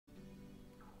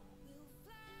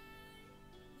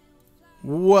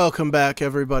Welcome back,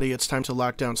 everybody. It's time to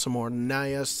lock down some more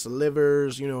Naya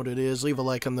Slivers. You know what it is. Leave a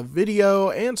like on the video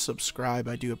and subscribe.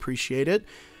 I do appreciate it.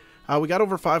 We got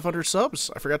over 500 subs.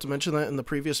 I forgot to mention that in the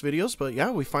previous videos, but yeah,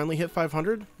 we finally hit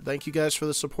 500. Thank you guys for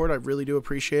the support. I really do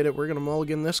appreciate it. We're going to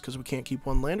mulligan this because we can't keep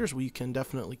one landers. We can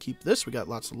definitely keep this. We got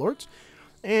lots of lords.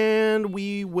 And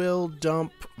we will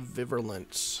dump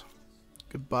Virulence.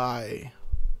 Goodbye,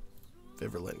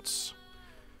 Virulence.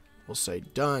 We'll say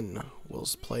done. We'll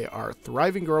play our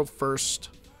Thriving Grove first.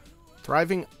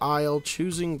 Thriving Isle,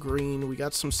 choosing green. We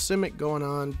got some Simic going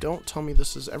on. Don't tell me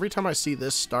this is... Every time I see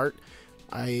this start,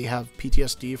 I have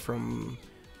PTSD from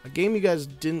a game you guys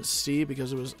didn't see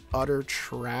because it was utter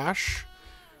trash.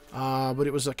 But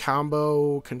it was a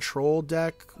combo control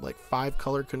deck, like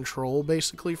 5-color control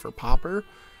basically for Pauper,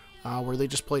 where they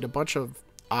just played a bunch of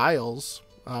Isles,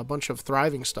 a bunch of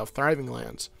thriving stuff, thriving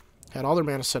lands. Had all their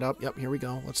mana set up. Yep, here we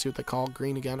go. Let's see what they call.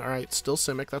 Green again. Alright, still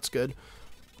Simic. That's good.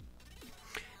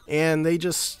 And they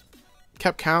just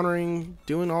kept countering,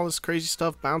 doing all this crazy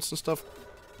stuff, bouncing stuff.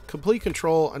 Complete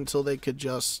control until they could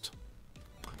just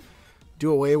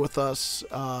do away with us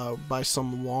by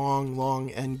some long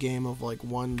end game of like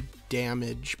 1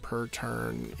 damage per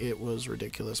turn. It was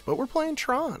ridiculous. But we're playing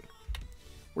Tron.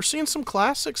 We're seeing some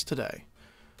classics today.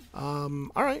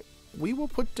 Alright, we will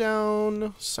put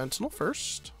down Sentinel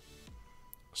first.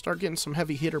 Start getting some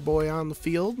heavy hitter boy on the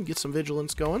field and get some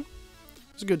vigilance going.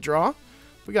 It's a good draw.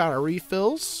 We got our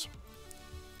refills.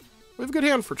 We have a good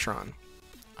hand for Tron,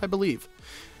 I believe.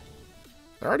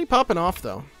 They're already popping off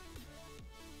though.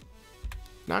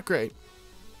 Not great.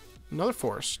 Another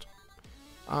forest.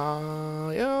 Yeah,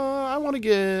 I want to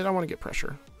get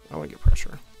pressure.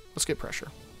 Let's get pressure.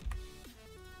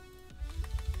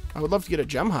 I would love to get a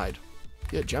gem hide.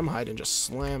 Get a gem hide and just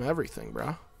slam everything,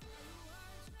 bruh.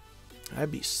 That'd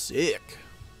be sick.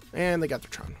 And they got their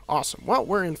Tron. Awesome. Well,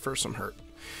 we're in for some hurt.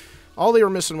 All they were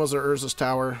missing was their Urza's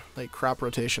Tower. They crop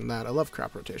rotation that. I love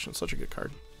crop rotation. Such a good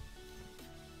card.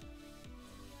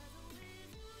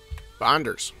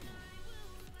 Bonders.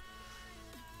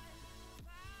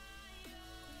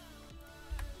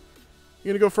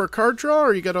 You gonna go for a card draw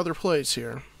or you got other plays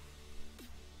here?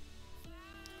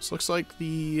 This looks like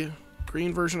the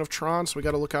green version of Tron, so we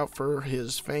gotta look out for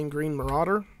his Fang Green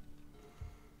Marauder.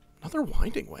 Another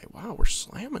Winding Way. Wow, we're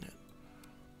slamming it.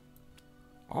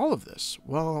 All of this.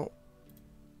 Well,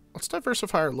 let's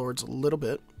diversify our lords a little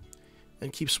bit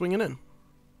and keep swinging in.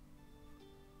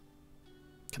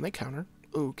 Can they counter?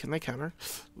 Ooh, can they counter?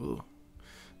 Ooh.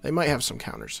 They might have some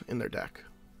counters in their deck.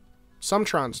 Some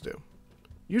Trons do.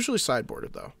 Usually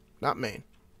sideboarded, though. Not main.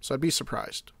 So I'd be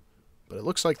surprised. But it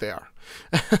looks like they are.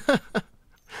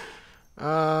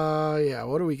 Yeah,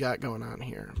 what do we got going on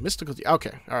here? Mystical...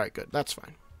 Okay, alright, good. That's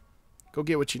fine. Go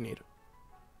get what you need.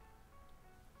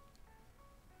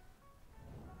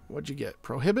 What'd you get?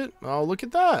 Prohibit? Oh, look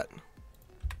at that.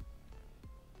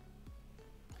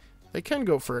 They can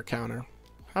go for a counter.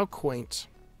 How quaint.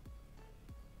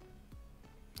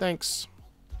 Thanks.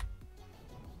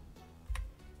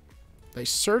 They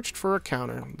searched for a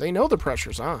counter. They know the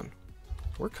pressure's on.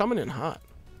 We're coming in hot.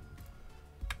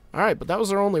 Alright, but that was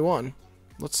their only one.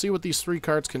 Let's see what these 3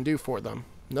 cards can do for them.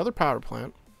 Another power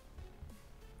plant.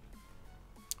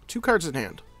 2 cards in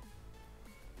hand.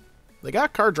 They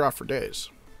got card draw for days.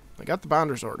 They got the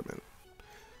Bonder's Ornament.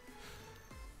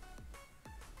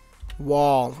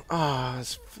 Wall. Ah,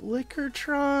 it's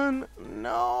Flickertron.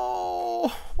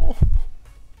 No.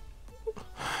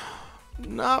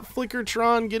 Not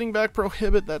Flickertron getting back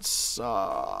Prohibit. That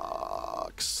sucks.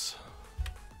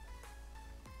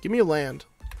 Give me a land.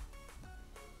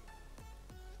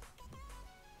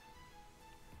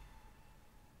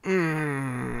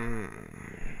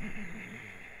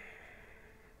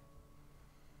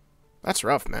 That's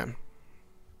rough, man.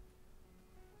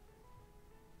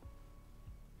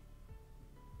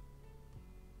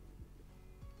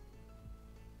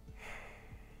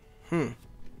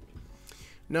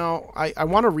 No, I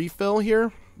want to refill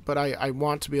here, but I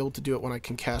want to be able to do it when I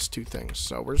can cast 2 things.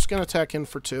 So we're just going to attack in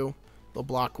for 2. They'll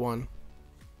block 1.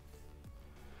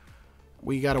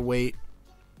 We got to wait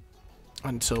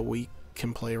until we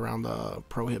can play around the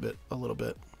Prohibit a little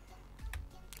bit.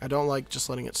 I don't like just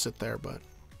letting it sit there, but...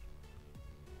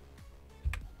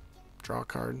 Draw a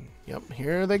card. Yep,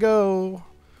 here they go.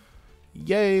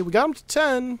 Yay, we got them to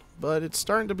 10, but it's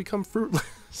starting to become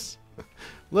fruitless. A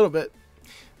little bit.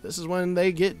 This is when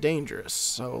they get dangerous.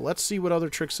 So let's see what other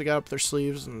tricks they got up their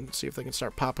sleeves and see if they can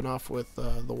start popping off with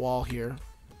the wall here.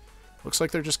 Looks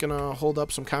like they're just going to hold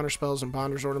up some counter spells and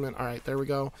Bonder's Ornament. Alright, there we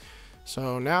go.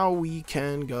 So now we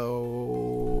can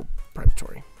go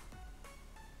Predatory.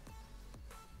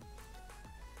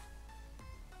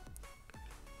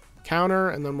 Counter,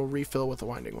 and then we'll refill with the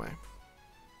Winding Way.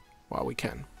 While we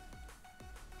can.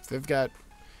 If they've got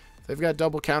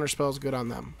double counter spells, good on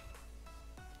them.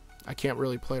 I can't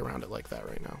really play around it like that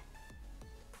right now.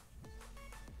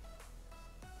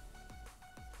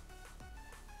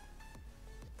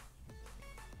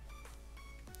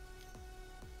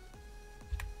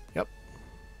 Yep.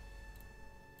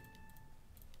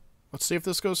 Let's see if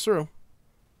this goes through.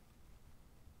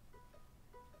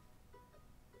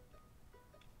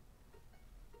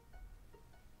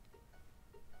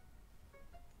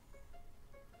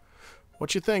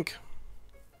 What you think?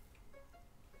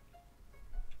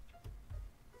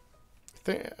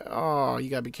 Oh, you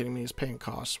gotta be kidding me. He's paying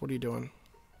costs. What are you doing?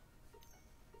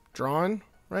 Drawing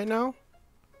right now?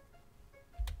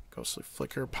 Ghostly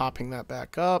Flicker, popping that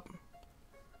back up.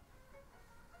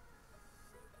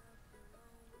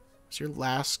 Is your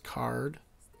last card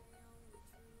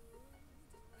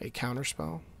a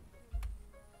counterspell?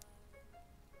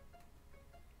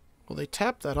 Well, they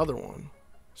tapped that other one.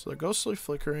 So they're Ghostly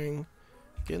Flickering.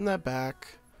 Getting that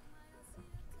back.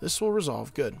 This will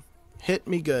resolve. Good. Hit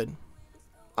me good.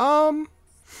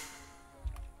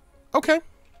 Okay.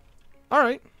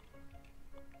 Alright.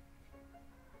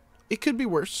 It could be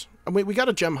worse. I mean, we got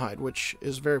a Gem Hide, which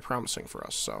is very promising for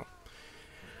us, so.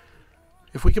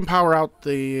 If we can power out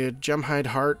the Gem Hide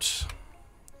Heart.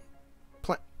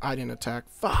 I didn't attack.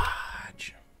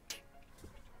 Fudge.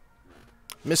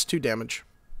 Missed 2 damage.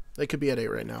 They could be at 8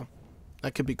 right now.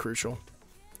 That could be crucial.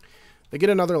 They get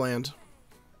another land.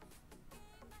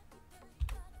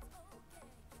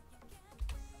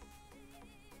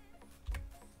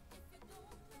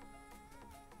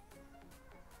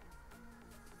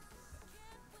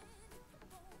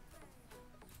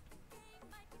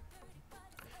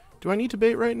 Do I need to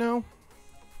bait right now?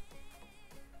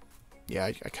 Yeah,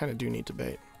 I kind of do need to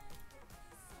bait.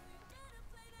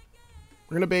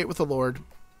 We're going to bait with the Lord.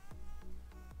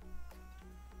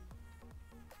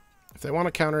 If they want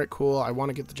to counter it, cool. I want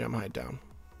to get the Gem Hide down.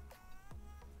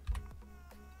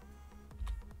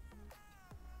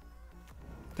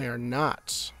 They are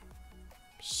not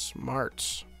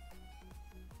smart.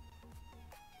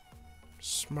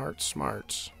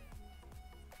 Smart.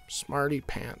 Smarty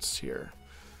pants here.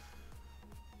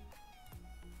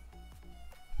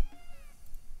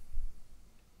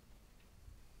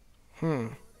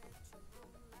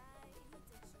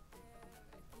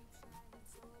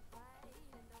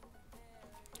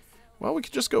 Well, we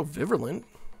could just go Virulent.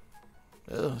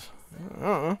 Ugh.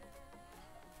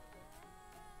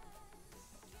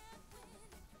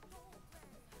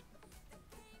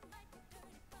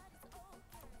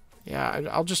 Yeah,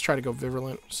 I'll just try to go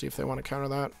Virulent, see if they want to counter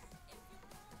that.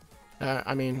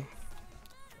 I mean,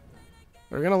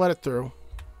 they're going to let it through.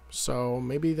 So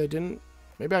maybe they didn't.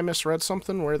 Maybe I misread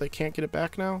something where they can't get it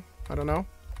back now. I don't know.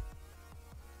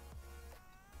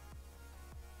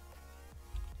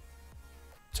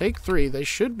 Take 3. They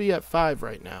should be at 5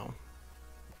 right now.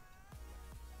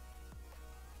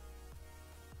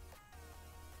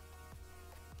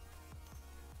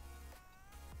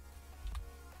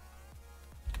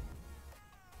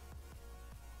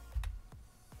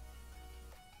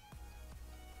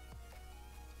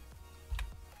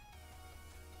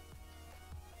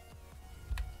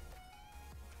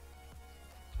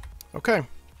 Okay.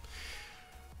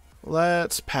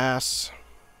 Let's pass.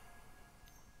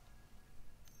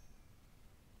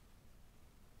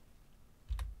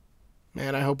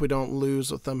 Man, I hope we don't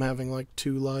lose with them having like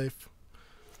 2 life.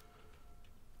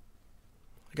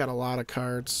 I got a lot of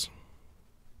cards.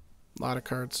 A lot of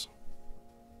cards.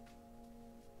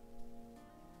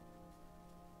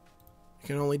 You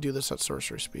can only do this at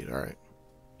sorcery speed. Alright.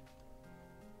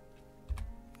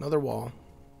 Another wall.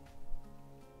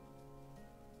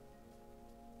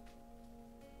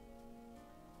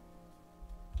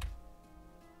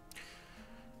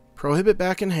 Prohibit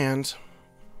back in hand.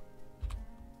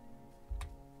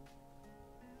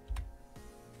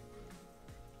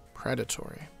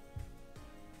 Predatory.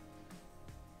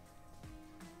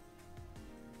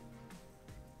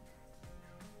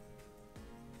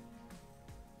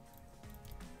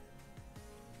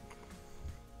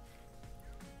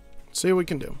 See what we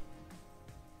can do.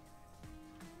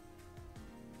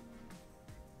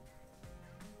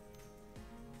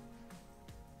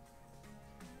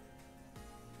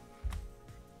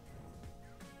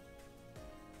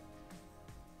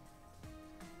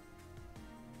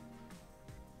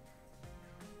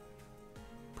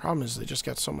 Problem is they just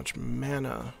got so much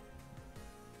mana.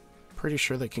 Pretty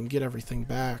sure they can get everything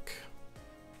back.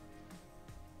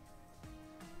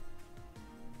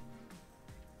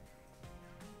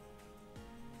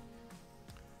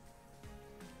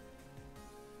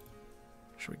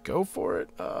 Should we go for it?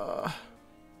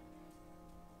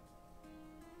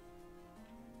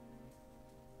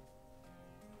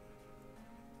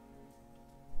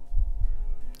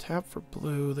 Tap for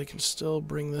blue. They can still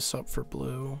bring this up for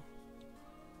blue.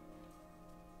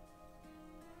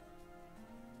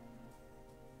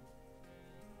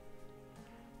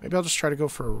 Maybe I'll just try to go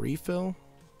for a refill.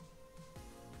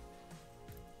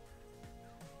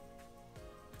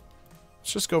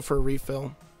 Let's just go for a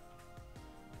refill.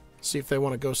 See if they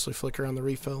want a ghostly flicker on the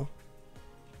refill.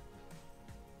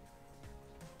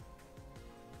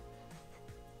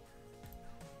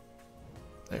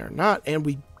 They are not, and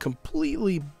we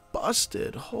completely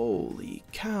busted. Holy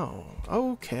cow.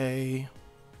 Okay.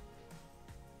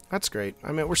 That's great.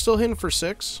 I mean, we're still hitting for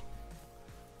 6.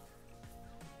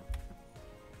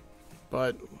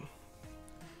 But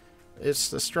the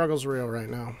struggle's real right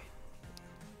now.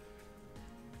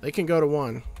 They can go to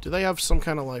 1. Do they have some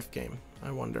kind of life game? I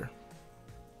wonder.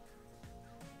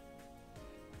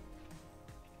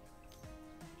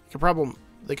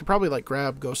 They could probably like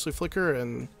grab Ghostly Flicker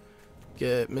and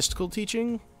get Mystical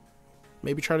Teaching.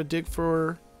 Maybe try to dig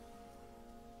for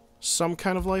some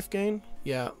kind of life gain.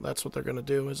 Yeah, that's what they're going to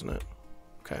do, isn't it?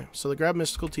 Okay, so they grab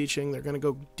Mystical Teaching. They're going to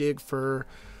go dig for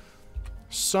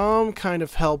some kind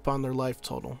of help on their life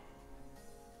total.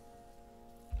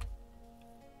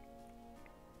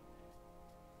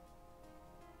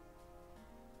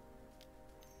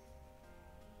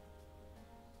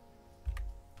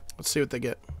 Let's see what they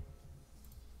get.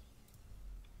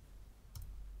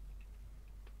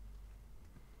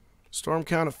 Storm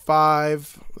count of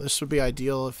 5. This would be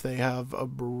ideal if they have a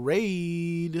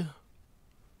braid.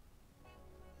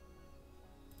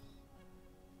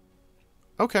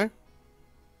 Okay.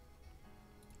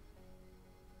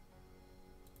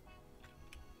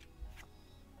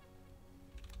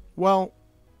 Well,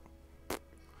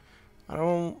 I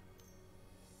don't...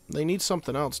 They need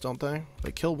something else, don't they?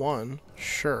 They kill 1.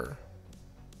 Sure.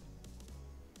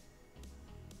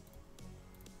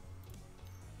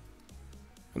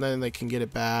 And then they can get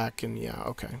it back, and yeah,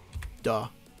 okay. Duh.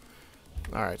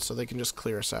 Alright, so they can just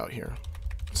clear us out here.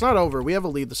 It's not over. We have a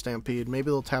lead, the Stampede. Maybe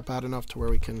they'll tap out enough to where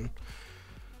we can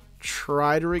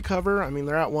try to recover. I mean,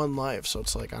 they're at 1 life, so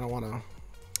it's like, I don't want to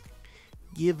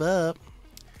give up.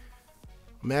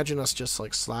 Imagine us just,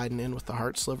 like, sliding in with the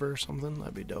Heart Sliver or something.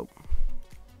 That'd be dope.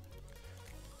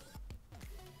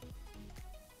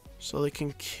 So they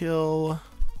can kill...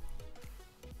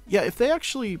 Yeah, if they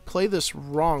actually play this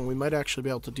wrong, we might actually be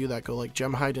able to do that. Go, like,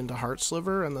 Gem Hide into Heart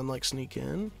Sliver and then, like, sneak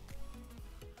in.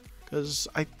 Because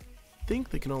I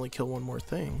think they can only kill 1 more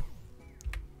thing.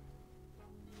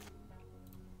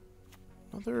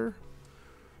 Another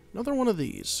one of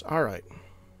these. Alright.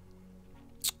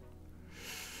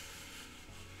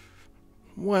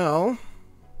 Well,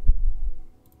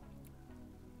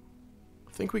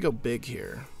 I think we go big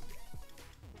here.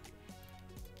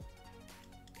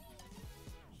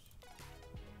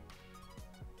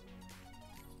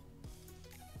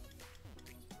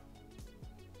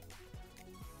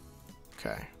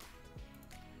 Okay.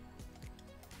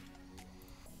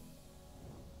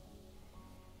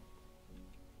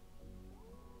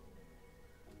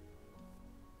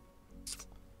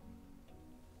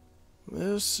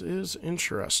 This is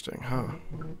interesting, huh?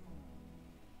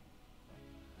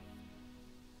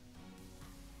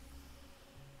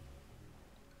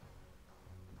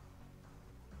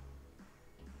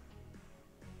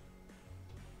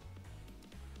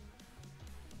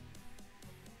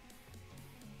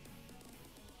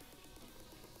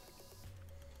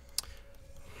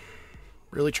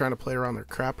 Really trying to play around their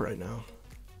crap right now.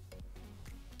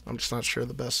 I'm just not sure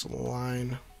the best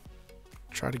line.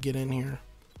 Try to get in here.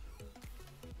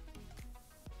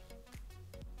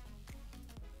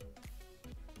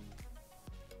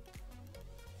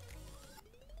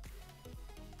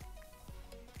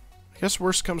 I guess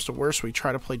worst comes to worst, we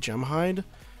try to play Gem Hide,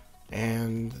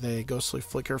 and they Ghostly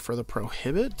Flicker for the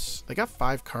Prohibit. They got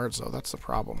 5 cards, though. That's the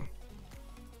problem.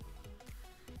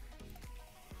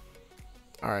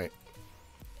 Alright.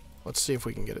 Let's see if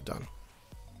we can get it done.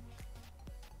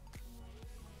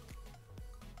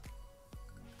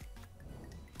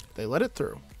 They let it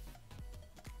through.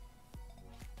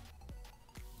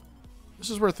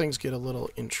 This is where things get a little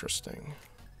interesting.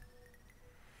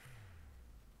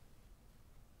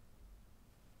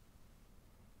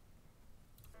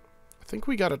 I think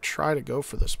we gotta try to go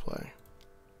for this play.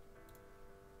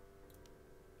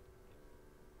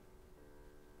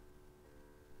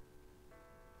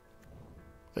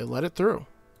 They let it through.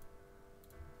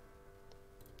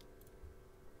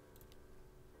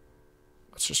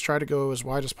 Let's just try to go as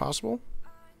wide as possible.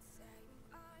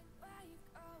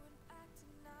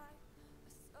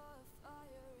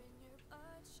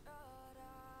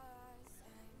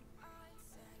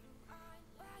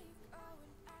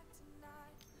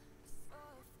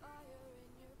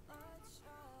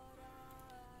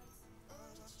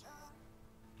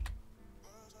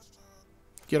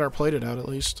 get our plated out at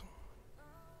least.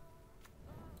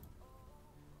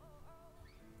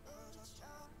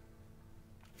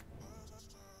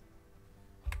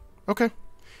 Okay.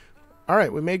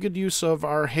 Alright, we made good use of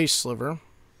our haste sliver.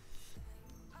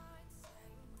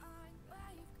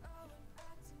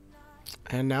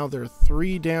 And now their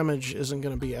 3 damage isn't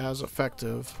going to be as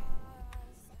effective.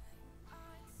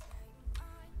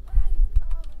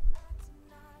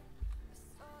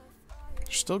 They're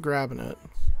still grabbing it.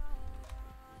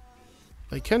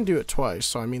 They can do it twice,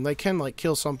 so I mean they can like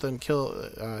kill something,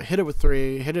 hit it with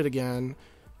 3, hit it again,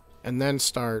 and then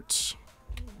start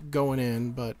going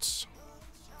in, but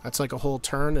that's like a whole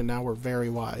turn, and now we're very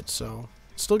wide, so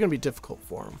it's still going to be difficult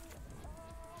for them.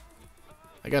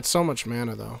 I got so much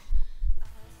mana, though.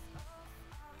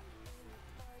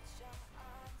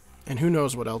 And who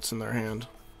knows what else in their hand.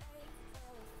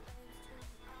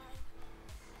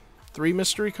 3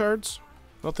 mystery cards?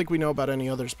 I don't think we know about any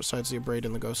others besides the Abrade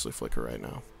and the Ghostly Flicker right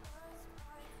now.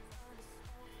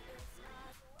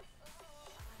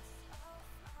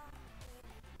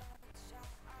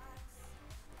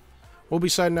 We'll be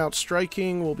siding out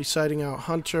Striking. We'll be siding out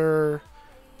Hunter.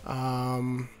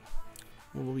 We'll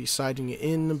be siding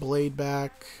in Blade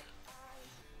back.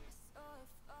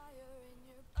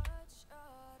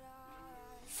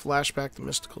 Flashback the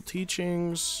Mystical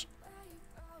Teachings.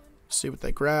 See what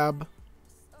they grab.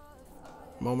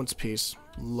 Moment's Peace.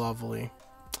 Lovely.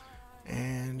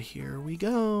 And here we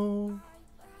go.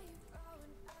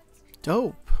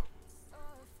 Dope.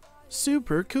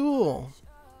 Super cool.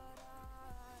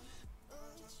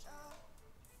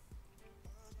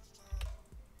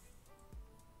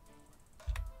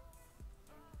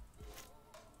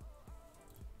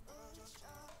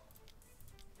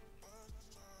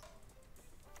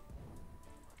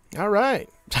 All right.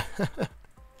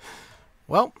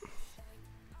 Well,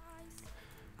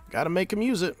 gotta make him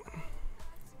use it.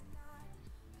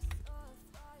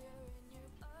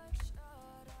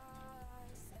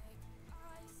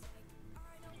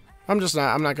 I'm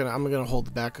gonna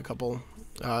hold back a couple,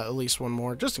 at least one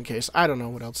more, just in case. I don't know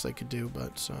what else they could do,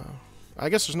 but I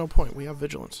guess there's no point. We have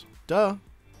Vigilance. Duh.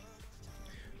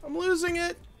 I'm losing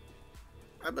it.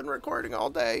 I've been recording all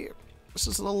day. This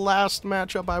is the last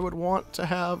matchup I would want to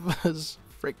have as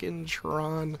freaking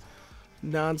Tron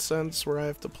nonsense where I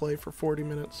have to play for 40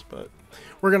 minutes, but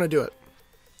we're going to do it.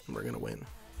 And we're going to win.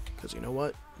 Because you know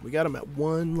what? We got them at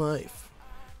 1 life.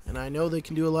 And I know they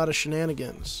can do a lot of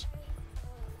shenanigans.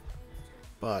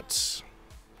 But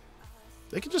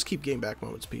they can just keep getting back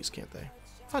Moment's Peace, can't they?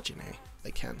 Fudgy-nay.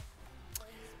 They can.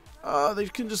 They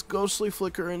can just Ghostly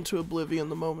Flicker into Oblivion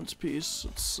the Moment's Peace.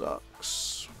 It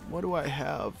sucks. What do I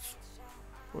have?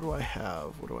 What do I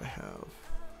have? What do I have?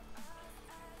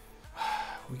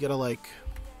 We gotta, like...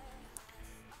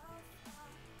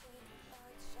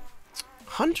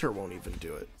 Hunter won't even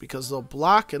do it, because they'll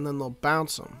block and then they'll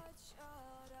bounce them.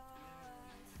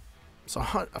 So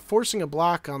forcing a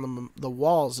block on the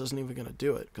walls isn't even gonna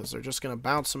do it, because they're just gonna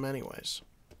bounce them anyways.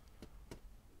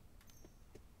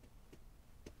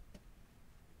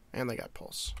 And they got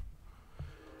Pulse.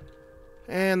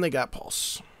 And they got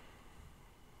Pulse.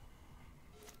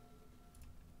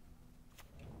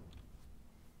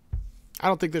 I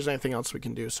don't think there's anything else we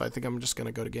can do, so I think I'm just going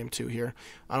to go to game 2 here.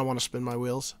 I don't want to spin my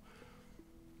wheels.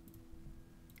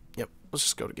 Yep, let's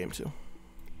just go to game 2.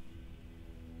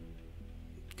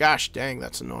 Gosh dang,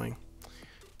 that's annoying.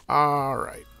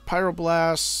 Alright,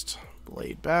 Pyroblast,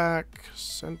 Blade back,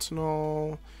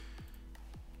 Sentinel.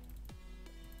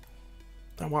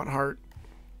 I want Heart.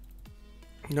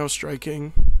 No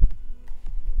Striking.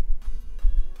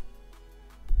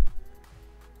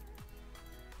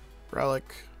 Relic.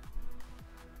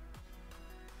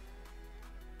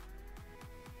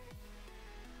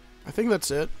 I think that's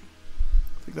it.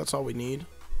 I think that's all we need.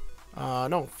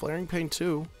 No, Flaring Pain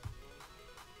 2.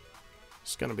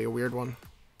 It's gonna be a weird one.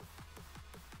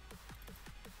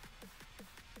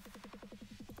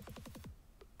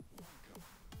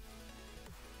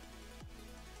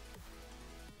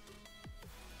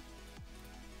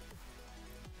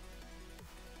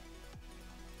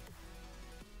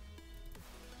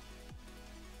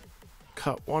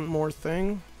 Cut one more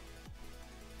thing.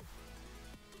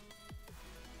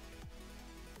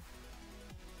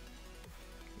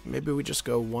 Maybe we just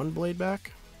go 1 blade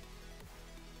back?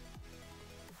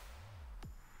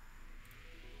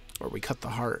 Or we cut the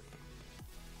heart.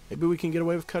 Maybe we can get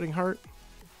away with cutting heart?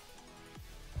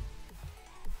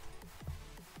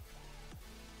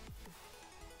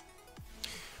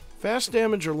 Fast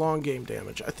damage or long game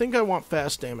damage? I think I want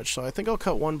fast damage, so I think I'll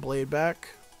cut 1 blade back.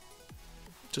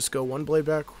 Just go 1 blade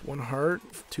back, 1 heart,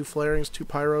 2 flarings, 2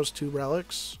 pyros, 2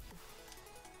 relics.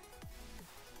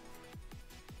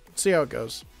 Let's see how it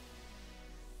goes.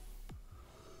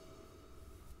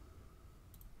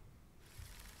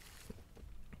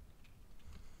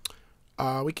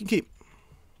 We can keep.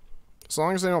 As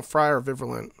long as they don't fry our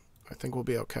Virulent, I think we'll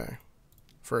be okay.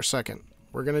 For a second.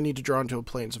 We're going to need to draw into a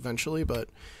Plains eventually, but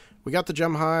we got the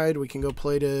Gem Hide. We can go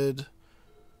plated.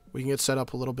 We can get set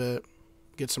up a little bit.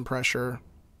 Get some pressure.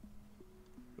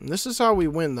 And this is how we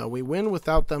win, though. We win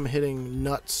without them hitting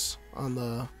nuts on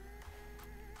the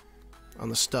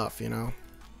stuff, you know?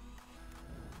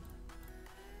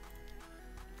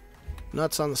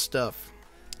 Nuts on the stuff.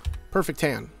 Perfect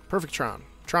hand. Perfect Tron.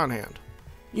 Tron hand.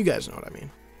 You guys know what I mean.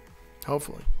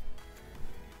 Hopefully.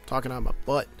 Talking out my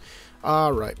butt.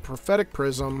 Alright. Prophetic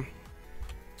Prism.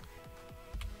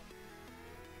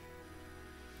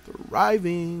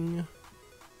 Thriving.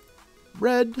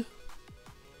 Red.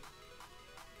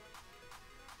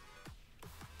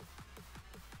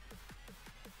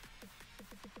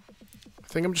 I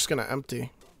think I'm just going to empty.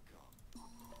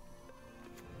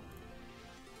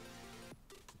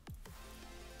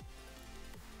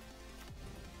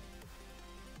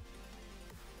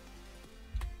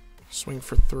 Swing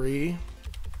for 3.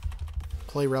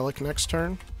 Play Relic next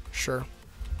turn. Sure.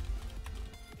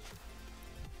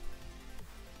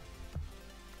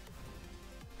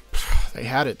 They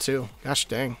had it too. Gosh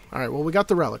dang. Alright, well we got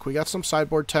the Relic. We got some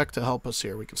sideboard tech to help us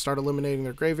here. We can start eliminating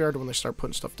their graveyard when they start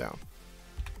putting stuff down.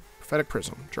 Prophetic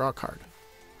Prism. Draw a card.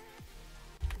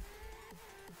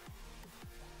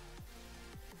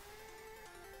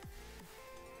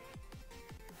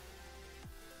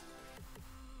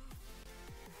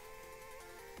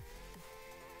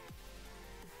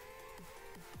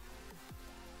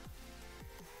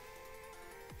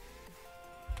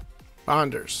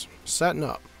 Bonders. Setting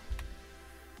up.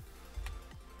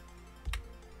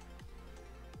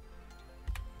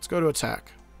 Let's go to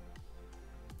attack.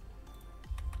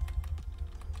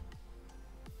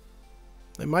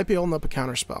 They might be holding up a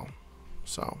counterspell.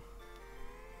 So.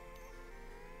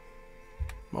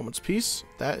 Moment's Peace.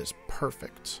 That is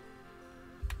perfect.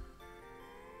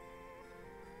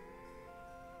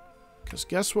 Because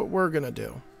guess what we're going to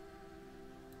do?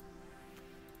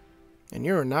 And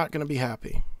you're not going to be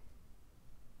happy.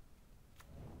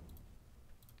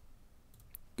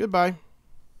 Goodbye.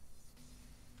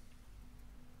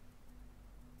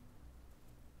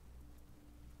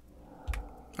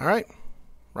 Alright.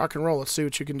 Rock and roll. Let's see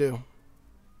what you can do.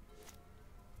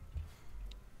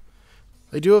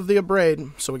 They do have the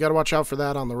Abrade, so we got to watch out for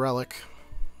that on the Relic.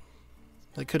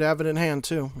 They could have it in hand,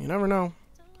 too. You never know.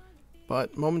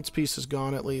 But Moment's Peace is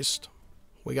gone, at least.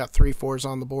 We got 3/4s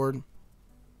on the board.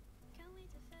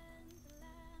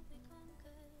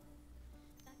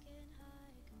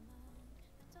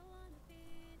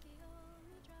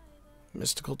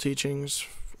 Mystical Teachings.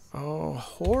 Oh,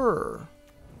 horror.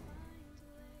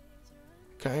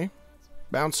 Okay.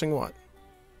 Bouncing what?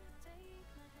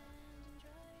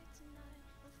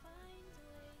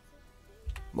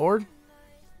 Lord?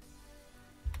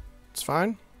 It's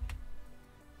fine.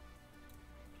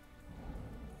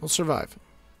 We'll survive.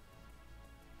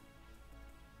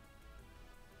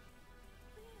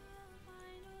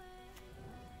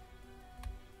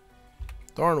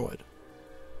 Thornwood.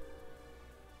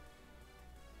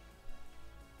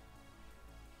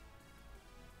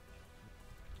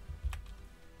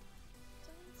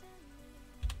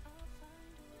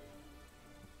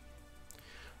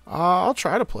 I'll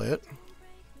try to play it.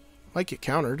 Might get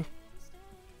countered.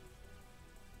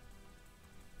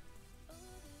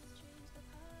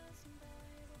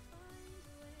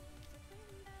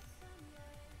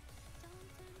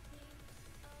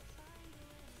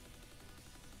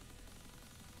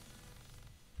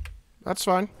 That's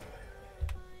fine.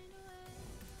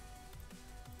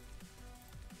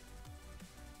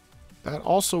 That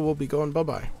also will be going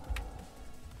bye-bye.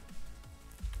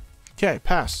 Okay,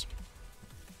 pass.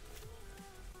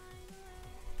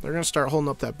 They're going to start holding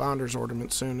up that Bonder's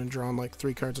Ornament soon and drawing like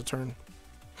 3 cards a turn.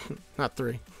 Not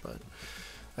 3, but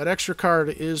that extra card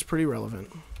is pretty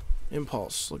relevant.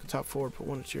 Impulse. Look at top 4, put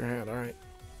 1 into your hand. Alright.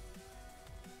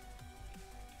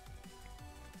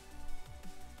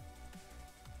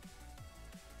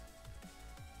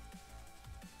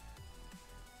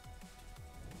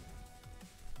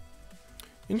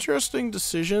 Interesting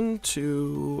decision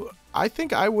to... I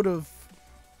think I would have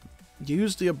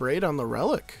used the Abrade on the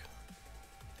Relic.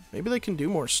 Maybe they can do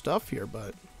more stuff here,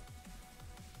 but...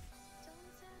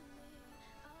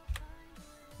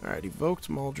 Alright, Evoked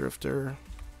Muldrifter.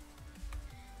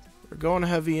 We're going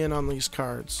heavy in on these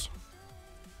cards.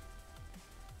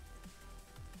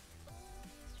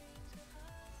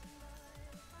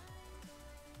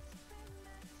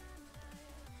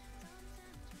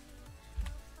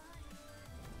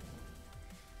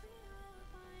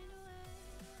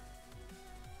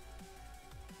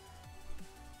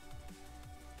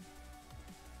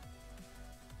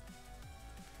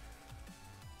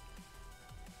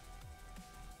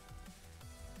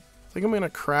 think I'm going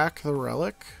to crack the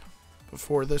relic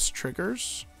before this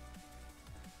triggers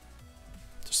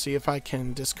to see if I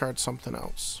can discard something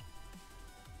else.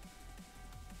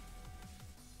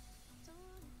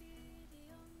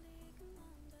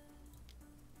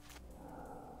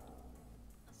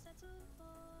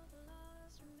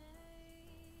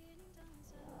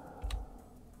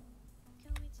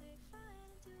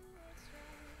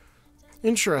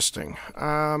 Interesting.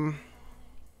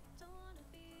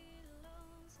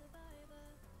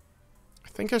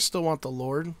 I think I still want the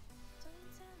Lord.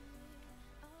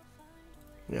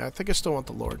 Yeah, I think I still want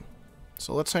the Lord.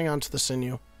 So let's hang on to the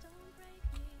Sinew.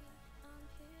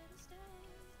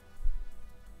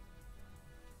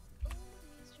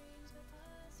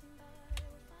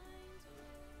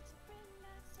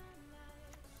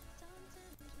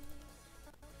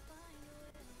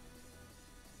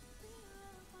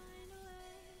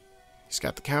 He's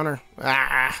got the counter.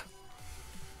 Ah!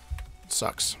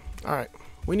 Sucks. Alright.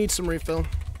 We need some refill.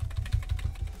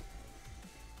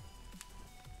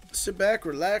 Sit back,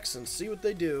 relax, and see what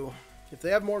they do. If they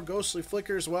have more ghostly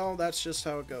flickers, well, that's just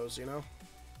how it goes, you know?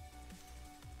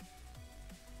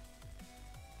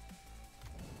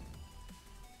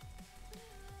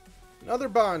 Another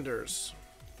Bonders.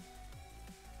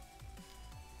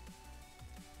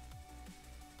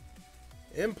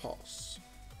 Impulse.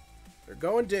 They're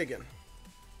going digging.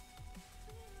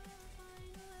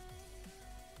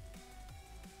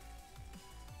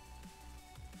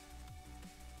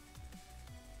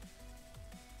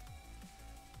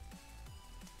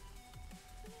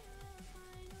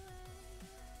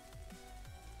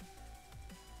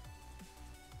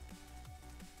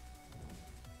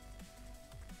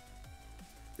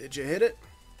 Did you hit it?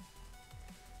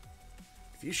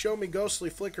 If you show me ghostly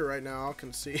flicker right now, I'll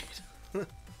concede.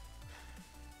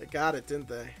 They got it, didn't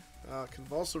they?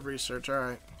 Convulsive research,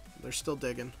 alright. They're still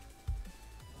digging.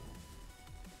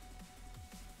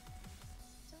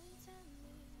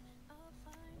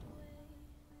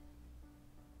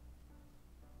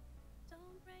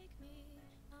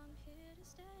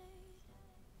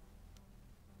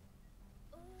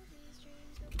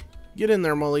 Get in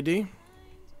there, Molly D.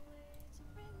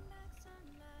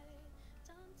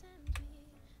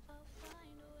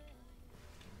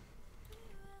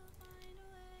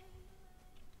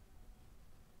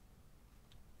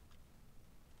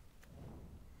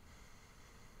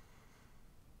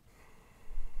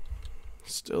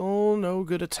 Still no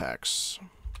good attacks.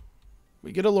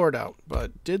 We get a Lord out,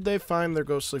 but did they find their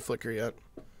ghostly flicker yet?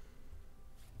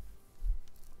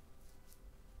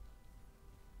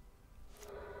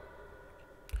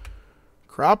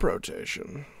 Crop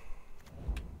rotation.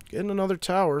 Getting another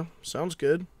tower. Sounds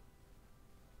good.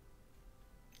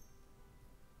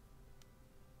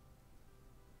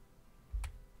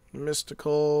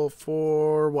 Mystical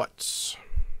for what?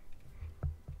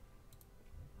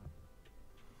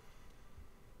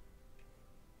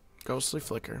 Ghostly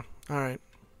flicker. Alright.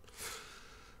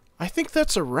 I think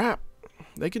that's a wrap.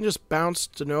 They can just bounce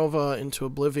Denova into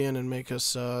Oblivion and make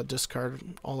us discard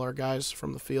all our guys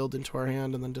from the field into our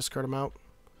hand and then discard them out.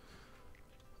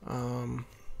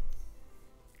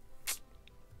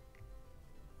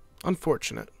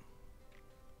 Unfortunate.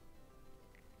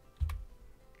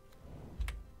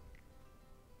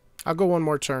 I'll go one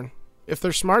more turn. If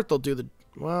they're smart, they'll do the...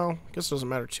 Well, I guess it doesn't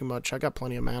matter too much. I got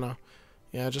plenty of mana.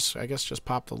 Yeah, I guess just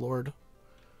pop the Lord.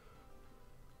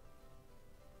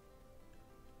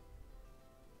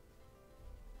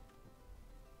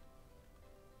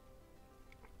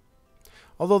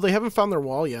 Although they haven't found their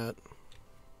wall yet.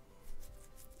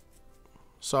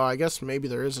 So I guess maybe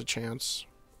there is a chance.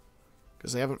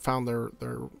 Because they haven't found their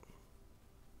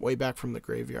way back from the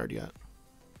graveyard yet.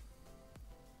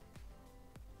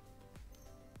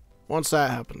 Once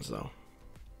that happens, though.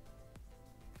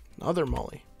 Another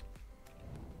Molly.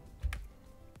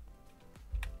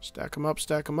 Stack them up,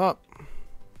 stack them up.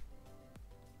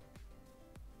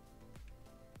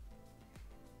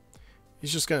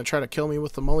 He's just going to try to kill me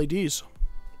with the Molly Ds.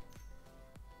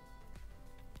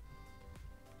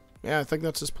 Yeah, I think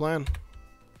that's his plan.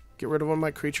 Get rid of one of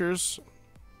my creatures.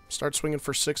 Start swinging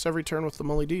for 6 every turn with the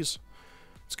Molly Ds.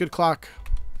 It's a good clock.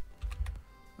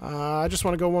 I just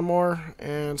want to go one more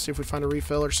and see if we find a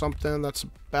refill or something. That's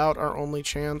about our only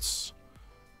chance.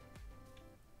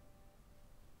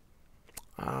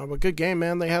 But good game,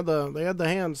 man. They had the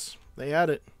hands. They had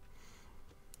it.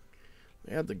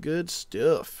 They had the good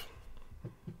stuff.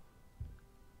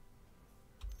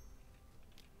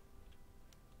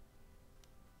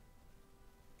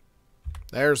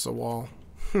 There's the wall.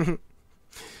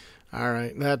 All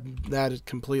right, that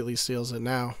completely seals it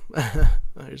now.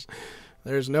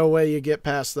 There's no way you get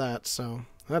past that. So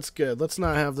That's good. Let's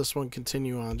not have this one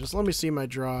continue on. Just let me see my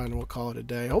draw and we'll call it a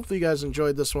day. Hopefully you guys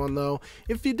enjoyed this one, though.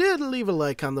 If you did, leave a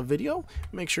like on the video.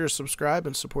 Make sure to subscribe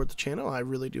and support the channel. I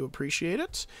really do appreciate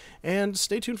it. And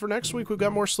stay tuned for next week. We've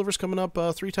got more Slivers coming up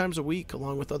 3 times a week,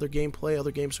 along with other gameplay,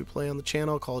 other games we play on the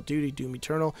channel, Call of Duty, Doom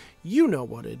Eternal. You know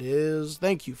what it is.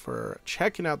 Thank you for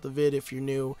checking out the vid if you're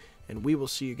new, and we will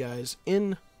see you guys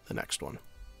in the next one.